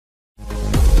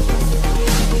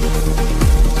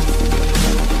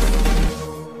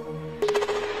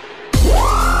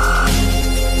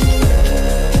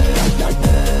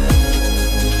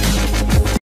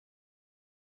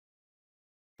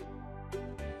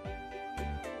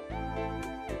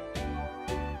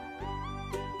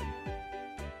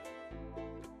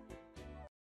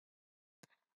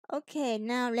Okay,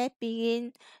 now let's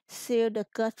begin. Seal the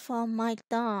gut for my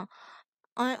dog.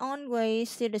 I always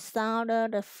see the sounder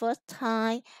the first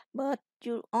time, but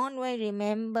you always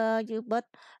remember you but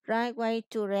right way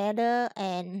to rather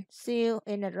and seal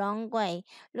in the wrong way.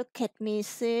 Look at me,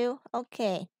 seal.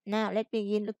 Okay, now let's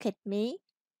begin. Look at me.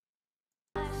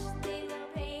 Hush, little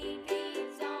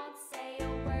baby, don't say a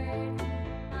word.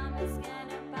 Mama's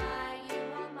gonna buy you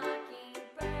a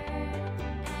mockingbird.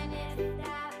 And if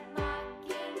that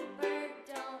mockingbird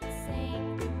don't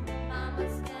sing,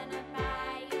 Mama's gonna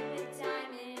buy you a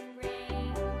diamond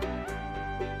ring.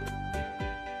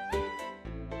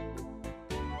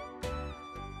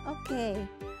 Okay,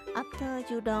 after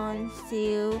you done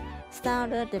seal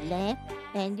sounder the left,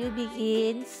 then you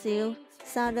begin seal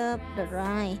sounder the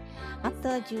right.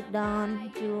 After you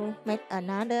done, you make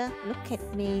another. Look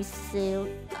at me seal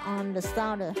on the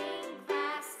sounder.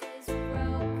 Glass is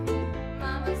broke.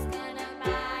 Mama's gonna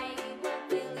buy you a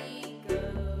billy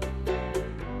goat.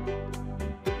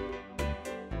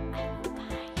 I will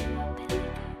buy you a billy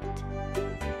goat.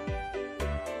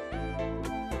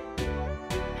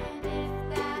 And if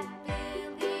that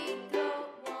billy goat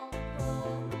won't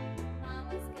pull,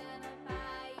 Mama's gonna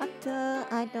buy you. After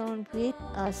I done with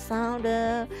a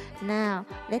sounder, now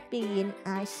let's begin.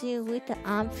 I seal with the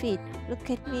armpit. Look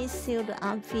at me seal the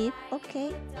armpit.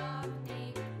 Okay. Dog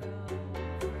named Rover.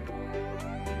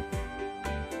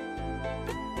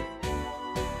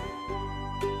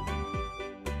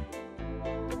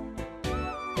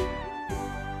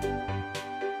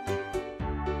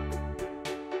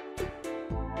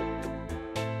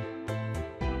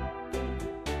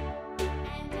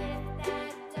 And if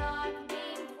that dog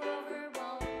named Rover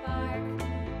won't bark,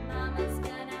 Mama's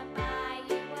gonna buy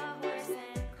you a horse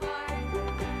and cart.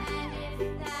 And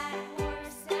if that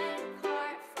horse and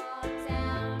cart fall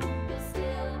down, you'll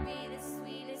still be the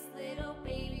sweetest little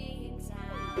baby in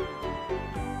town.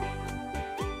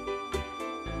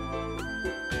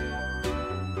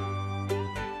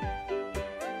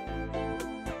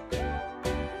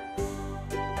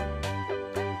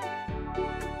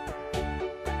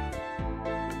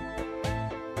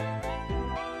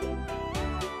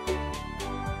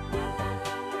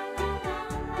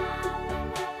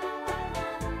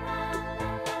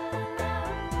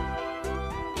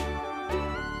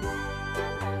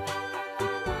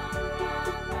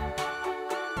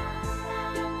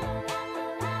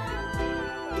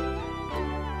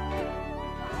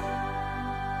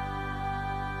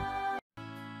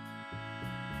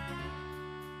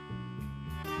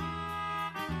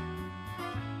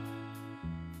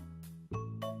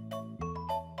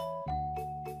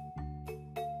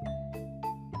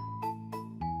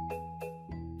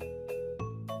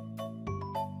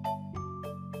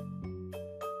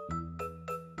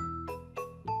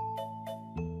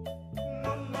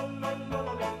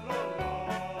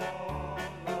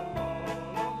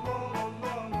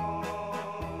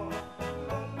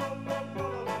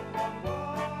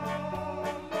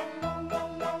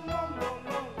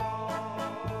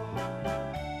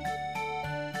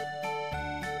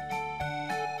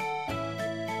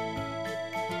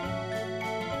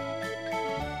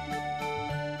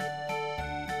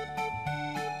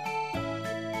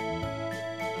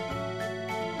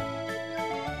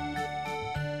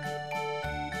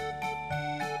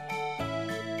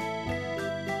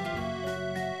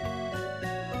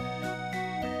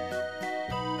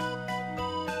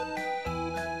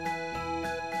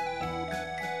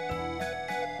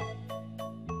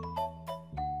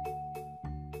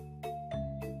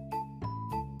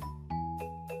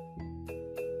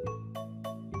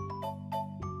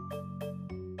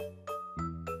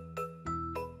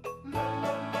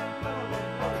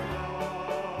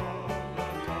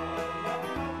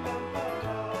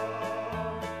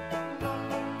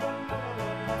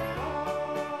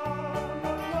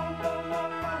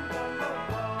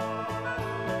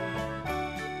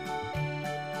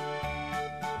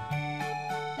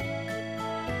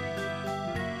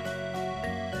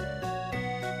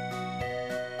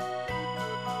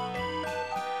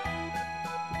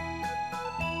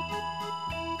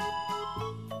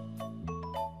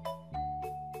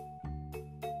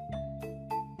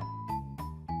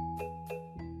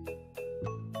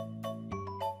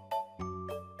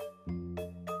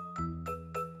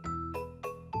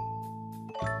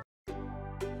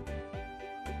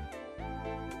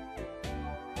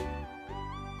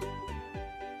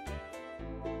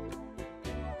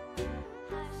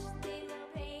 Hush, little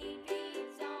baby,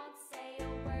 don't say a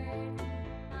word.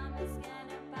 Mama's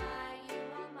gonna buy you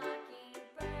a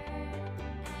mockingbird.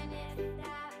 And if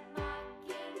that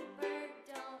mockingbird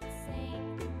don't sing,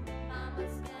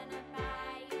 Mama's gonna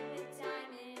buy you a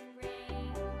diamond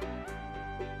ring.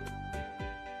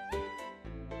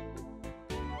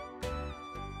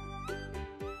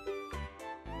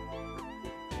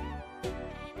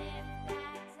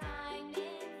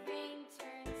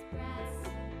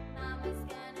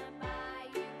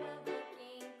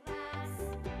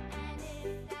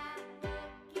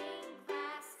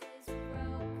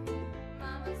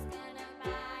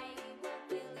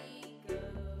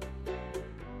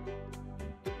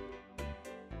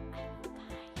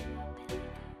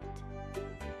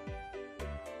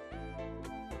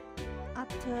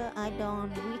 after I done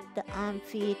with the arm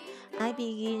fit, I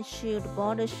begin to the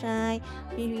border side,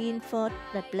 begin for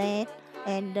the left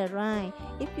and the right.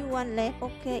 If you want left,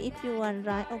 okay. If you want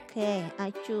right, okay.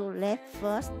 I choose left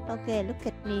first. Okay, look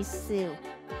at me, Sil.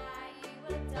 Buy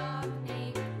you a dog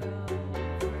named Rover.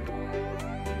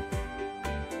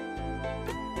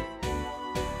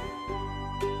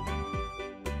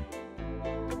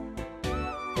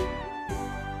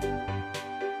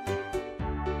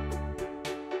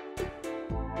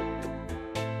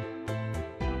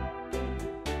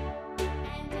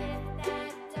 And if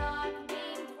that dog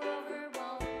named Rover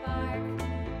won't bark,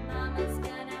 Mama's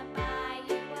gonna buy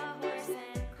you a horse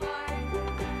and cart.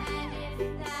 And if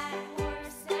that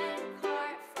horse and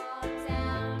cart fall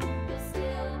down, you'll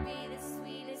still be the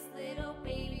sweetest little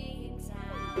baby in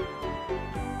town.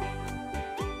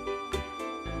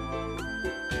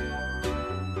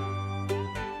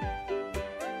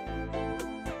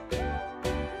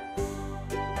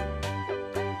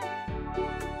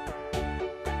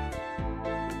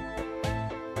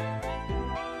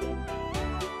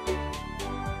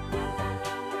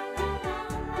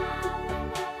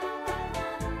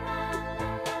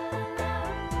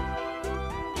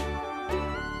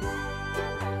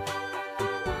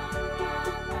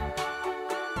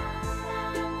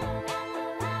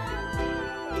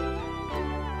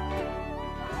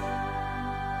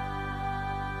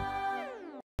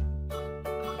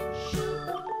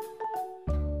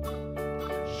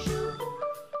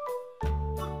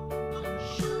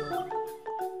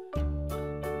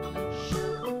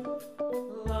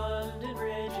 London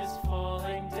Bridge is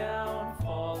falling down,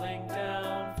 falling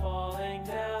down, falling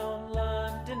down.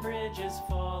 London Bridge is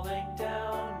falling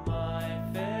down, my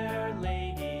fair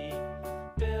lady.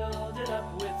 Build it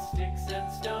up with sticks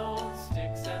and stones,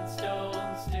 sticks and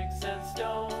stones, sticks and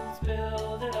stones.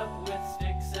 Build it up with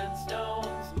sticks and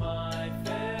stones, my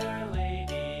fair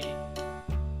lady.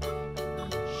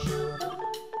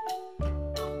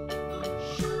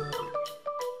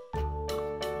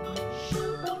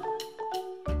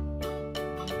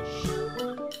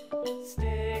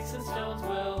 Sticks and stones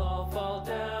will all fall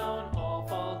down, all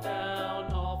fall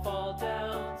down, all fall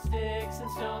down. Sticks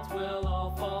and stones will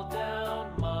all fall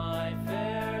down, my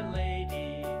fair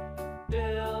lady.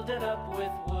 Build it up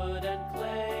with wood and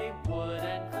clay, wood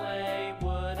and clay,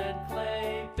 wood and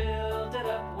clay. Build it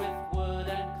up with wood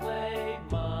and clay,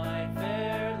 my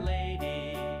fair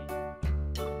lady.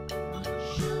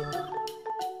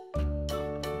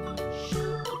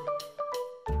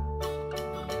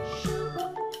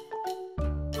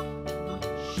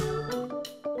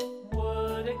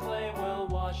 Wood and clay will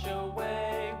wash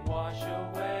away, wash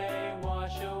away,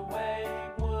 wash away.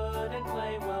 Wood and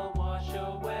clay will wash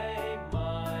away,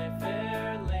 my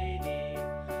fair lady.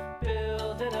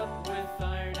 Build it up with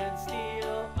iron and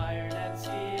steel, iron and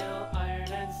steel,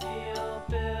 iron and steel.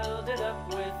 Build it up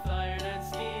with iron and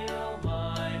steel,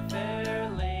 my fair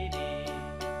lady.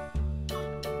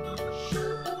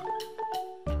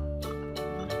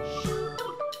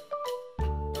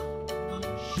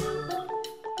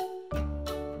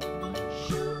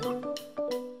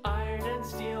 Iron and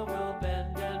steel will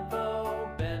bend and bow,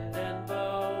 bend and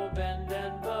bow, bend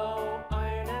and bow.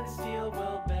 Iron and steel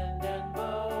will bend and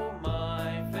bow,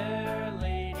 my fair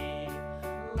lady.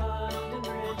 London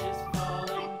Bridge is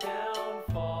falling down,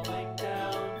 falling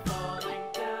down, falling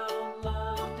down.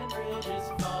 London Bridge is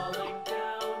falling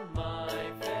down,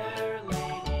 my fair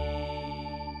lady.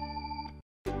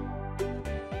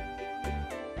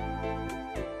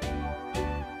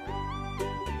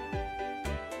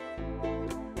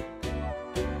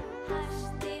 Hush,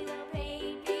 little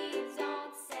baby,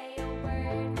 don't say a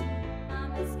word.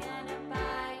 Mama's gonna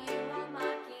buy you a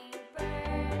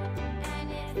mockingbird. And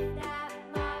if that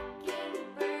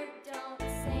mockingbird don't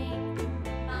sing,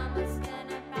 Mama's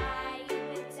gonna buy you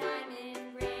a diamond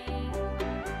ring.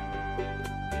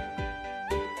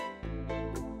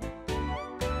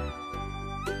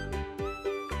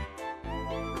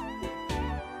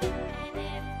 And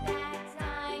if that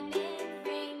diamond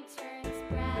ring turns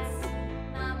brass,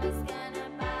 Mama's gonna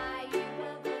buy you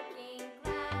a looking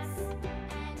glass.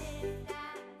 And if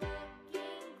that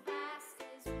looking glass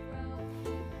is broke,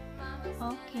 Mama's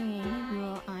Okay,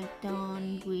 well, I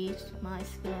done with my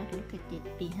skirt. Look at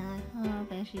it behind her,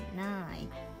 very nice.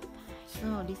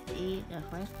 So this is the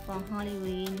dress for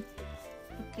Halloween.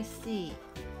 You can see.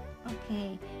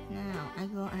 Okay, now I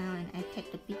go out and I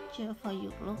take the picture for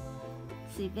you. Look,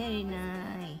 see, very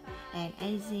nice and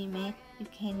easy made. You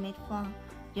can make for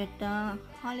your dog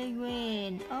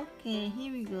Halloween. Okay,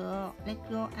 here we go. Let's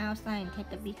go outside and take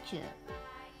the picture.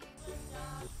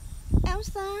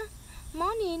 Elsa,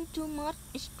 morning too much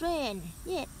strange.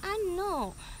 Yes, I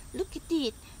know. Look at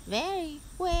it, very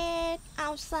wet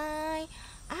outside.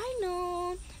 I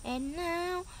know, and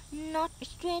now not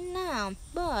straight now,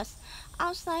 but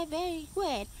outside very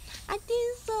wet. I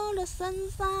think so the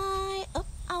sunshine up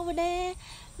over there,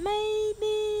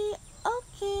 maybe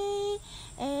okay.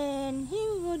 And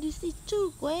here we go, this is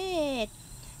too wet.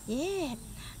 Yeah,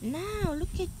 now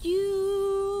look at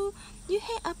you. You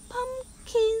have a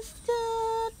pumpkin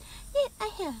skirt. Yes, I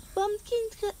have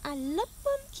pumpkin skirt. I love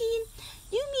pumpkin.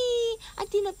 Yummy. I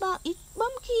think about it.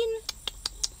 Pumpkin.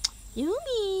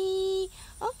 Yummy.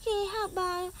 Okay, how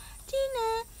about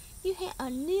Tina? You have a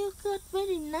new skirt.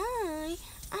 Very nice.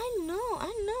 I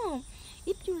know.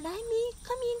 If you like me,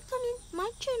 come in my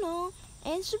channel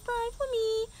and subscribe for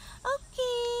me.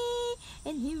 Okay.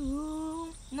 And here we go.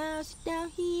 Now sit down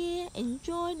here.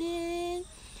 Enjoy this.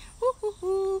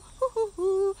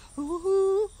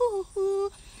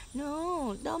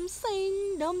 No, don't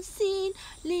sing,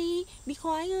 Lee, be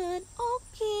quiet.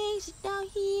 Okay, sit down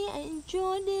here and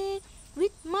enjoy this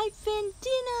with my friend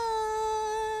Tina.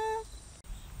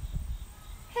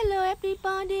 Hello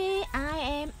everybody, I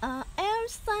am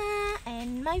Elsa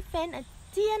and my friend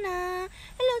Tiana.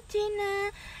 Hello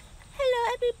Tina. Hello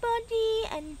everybody,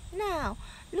 and now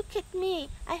look at me.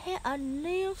 I have a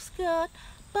new skirt,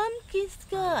 pumpkin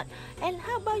skirt. And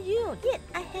how about you? Yes,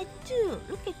 I had two.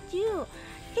 Look at you.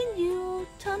 Can you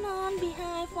turn on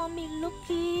behind for me? Look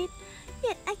it.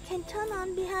 Yes, I can turn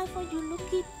on behind for you.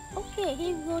 Look it. Okay,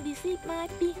 here we go. This is my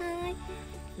behind.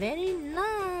 Very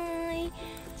nice,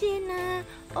 Gina.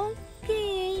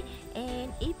 Okay,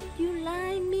 and if you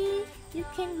like me, you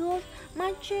can go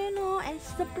my channel and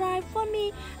subscribe for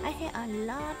me. I have a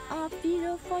lot of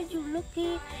video for you. Look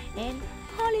it, and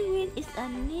Halloween is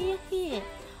near here.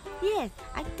 Yes,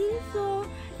 I think so.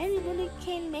 Everybody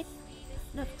can make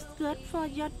the skirt for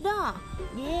your dog.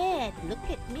 Yes, look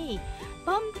at me.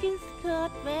 Pumpkin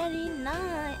skirt, very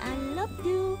nice. I love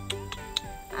you.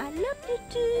 I love you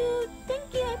too.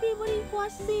 Thank you everybody for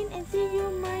watching, and see you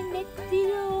in my next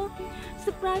video.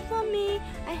 Subscribe for me.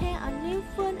 I have a new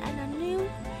phone and a new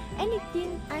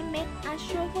anything I make, I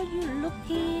show for you. Look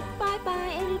it. Bye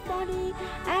bye everybody.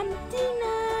 I'm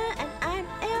Tina and I'm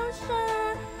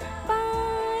Elsa.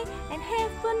 Bye and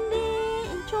have fun.